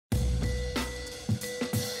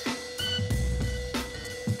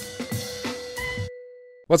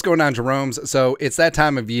What's going on, Jerome's? So it's that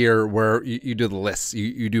time of year where you do the lists,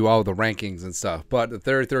 you do all the rankings and stuff. But the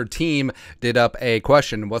third team did up a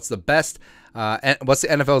question: what's the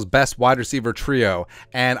NFL's best wide receiver trio?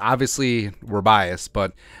 And obviously we're biased,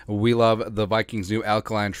 but we love the Vikings' new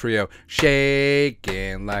alkaline trio,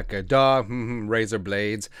 shaking like a dog, razor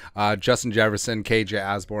blades. Justin Jefferson, KJ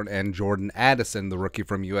Osborn, and Jordan Addison, the rookie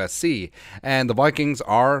from USC. And the Vikings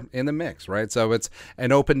are in the mix, right? So it's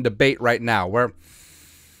an open debate right now where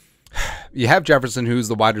you have Jefferson, who's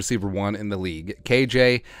the wide receiver 1 in the league.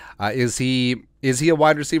 KJ, is he a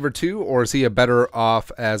wide receiver 2, or is he a better off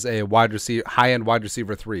as a high-end wide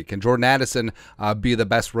receiver 3? Can Jordan Addison be the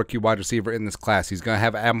best rookie wide receiver in this class? He's going to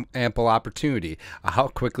have ample opportunity. How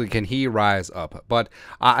quickly can he rise up? But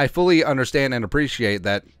I fully understand and appreciate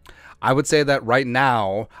that. I would say that right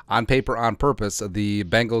now, on paper, on purpose, the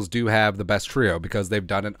Bengals do have the best trio because they've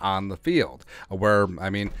done it on the field.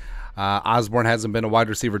 Osborn hasn't been a wide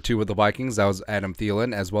receiver 2 with the Vikings. That was Adam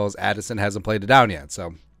Thielen, as well as Addison hasn't played it down yet.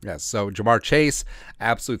 So, yes. So, Jamar Chase,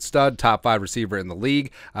 absolute stud, top 5 receiver in the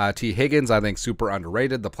league. T. Higgins, I think, super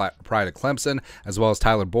underrated, the pride of Clemson, as well as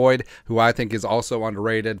Tyler Boyd, who I think is also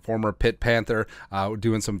underrated, former Pitt Panther,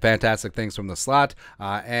 doing some fantastic things from the slot.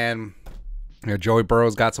 And Joey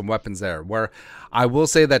Burrow's got some weapons there. Where I will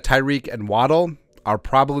say that Tyreek and Waddle are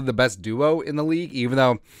probably the best duo in the league, even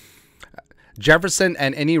though Jefferson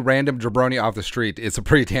and any random jabroni off the street is a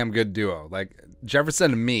pretty damn good duo. Like,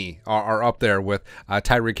 Jefferson and me are up there with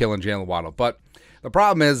Tyreek Hill and Jalen Waddle. But the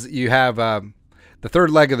problem is you have the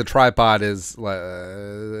third leg of the tripod is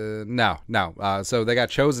no. So they got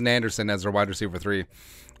Chosen Anderson as their wide receiver 3.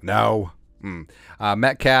 No.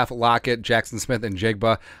 Metcalf, Lockett, Jackson Smith, and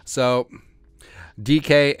Jigba. So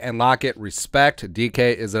DK and Lockett, respect.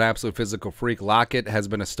 DK is an absolute physical freak. Lockett has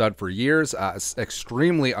been a stud for years,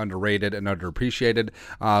 extremely underrated and underappreciated,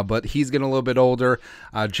 but he's getting a little bit older.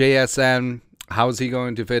 JSN, how is he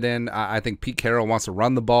going to fit in? I think Pete Carroll wants to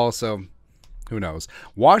run the ball, so who knows.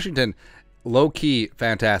 Washington, low-key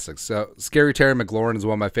fantastic. So Scary Terry McLaurin is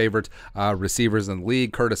one of my favorite receivers in the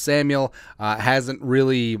league. Curtis Samuel hasn't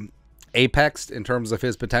really apexed in terms of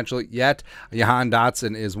his potential yet. Jahan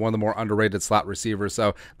Dotson is one of the more underrated slot receivers,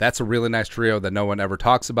 so that's a really nice trio that no one ever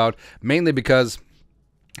talks about, mainly because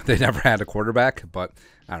they never had a quarterback. But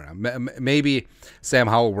I don't know, maybe Sam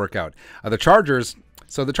Howell will work out. The Chargers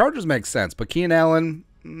make sense, but Keenan Allen,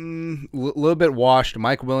 a little bit washed.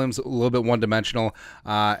 Mike Williams, a little bit one-dimensional,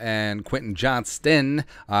 and Quentin Johnston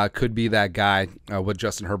could be that guy with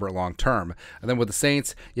Justin Herbert long-term. And then with the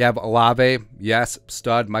Saints, you have Olave, yes,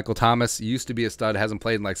 stud. Michael Thomas used to be a stud, hasn't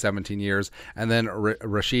played in like 17 years. And then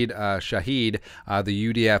Rashid Shaheed,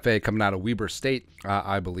 the UDFA coming out of Weber State,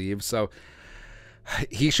 I believe. So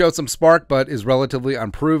he showed some spark, but is relatively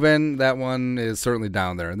unproven. That one is certainly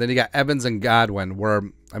down there. And then you got Evans and Godwin, where,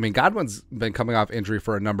 I mean, Godwin's been coming off injury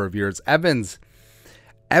for a number of years. Evans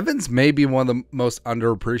may be one of the most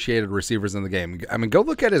underappreciated receivers in the game. I mean, go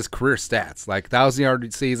look at his career stats, like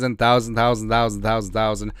 1,000-yard season,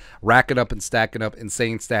 1,000, rack it up and stack it up,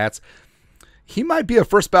 insane stats. He might be a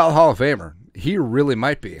first ballot Hall of Famer. He really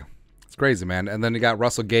might be. It's crazy, man. And then you got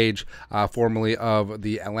Russell Gage, formerly of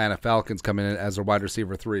the Atlanta Falcons, coming in as a wide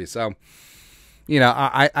receiver 3. So, you know,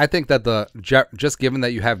 I think that just given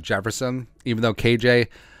that you have Jefferson, even though KJ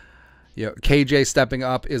stepping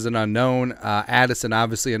up is an unknown, Addison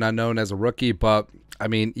obviously an unknown as a rookie, but I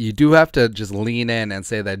mean, you do have to just lean in and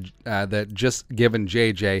say that just given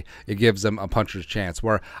JJ, it gives them a puncher's chance.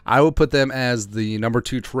 Where I would put them as the number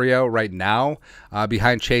 2 trio right now,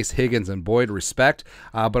 behind Chase, Higgins, and Boyd, respect.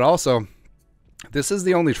 But also, this is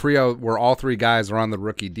the only trio where all 3 guys are on the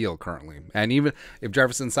rookie deal currently. And even if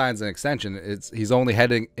Jefferson signs an extension, he's only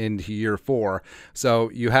heading into year 4. So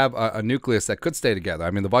you have a nucleus that could stay together. I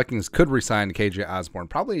mean, the Vikings could re-sign KJ Osborn.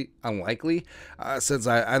 Probably unlikely, since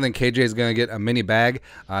I think KJ is going to get a mini bag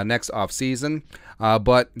next offseason.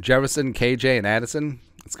 But Jefferson, KJ, and Addison,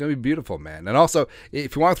 it's going to be beautiful, man. And also,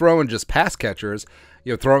 if you want to throw in just pass catchers,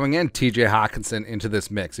 throwing in TJ Hawkinson into this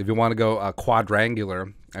mix. If you want to go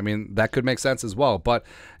quadrangular, I mean, that could make sense as well. But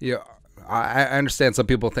I understand some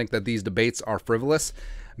people think that these debates are frivolous.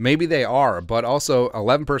 Maybe they are, but also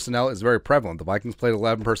 11 personnel is very prevalent. The Vikings played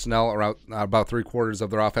 11 personnel around about 3/4 of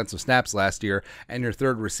their offensive snaps last year, and your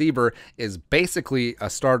third receiver is basically a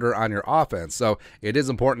starter on your offense. So it is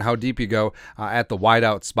important how deep you go at the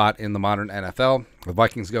wideout spot in the modern NFL. The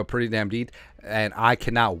Vikings go pretty damn deep, and I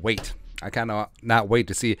cannot wait. I cannot wait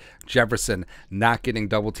to see Jefferson not getting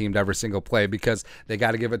double teamed every single play, because they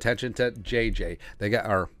got to give attention to JJ.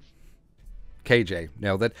 KJ,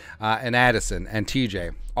 nailed it, and Addison and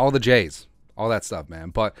TJ, all the J's, all that stuff,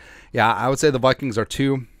 man. But yeah, I would say the Vikings are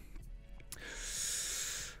 2.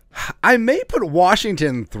 I may put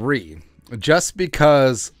Washington 3 just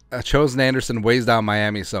because Chosen Anderson weighs down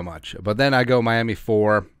Miami so much. But then I go Miami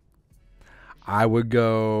 4. I would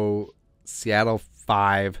go Seattle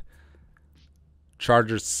 5,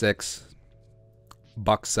 Chargers 6,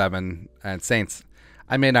 Bucks 7, and Saints.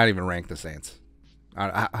 I may not even rank the Saints.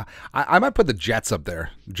 I might put the Jets up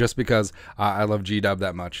there just because I love G-Dub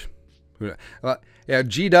that much. Yeah,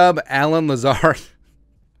 G-Dub, Allen Lazard.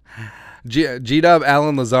 G-Dub,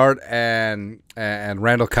 Allen Lazard, and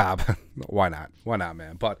Randall Cobb. Why not? Why not,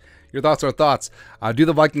 man? But your thoughts are thoughts. Do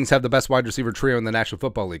the Vikings have the best wide receiver trio in the National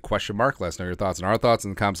Football League? Question mark. Let us know your thoughts and our thoughts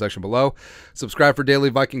in the comment section below. Subscribe for daily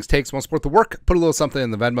Vikings takes. Want to support the work? Put a little something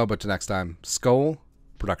in the Venmo. But till next time, Skull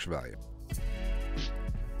Production Value.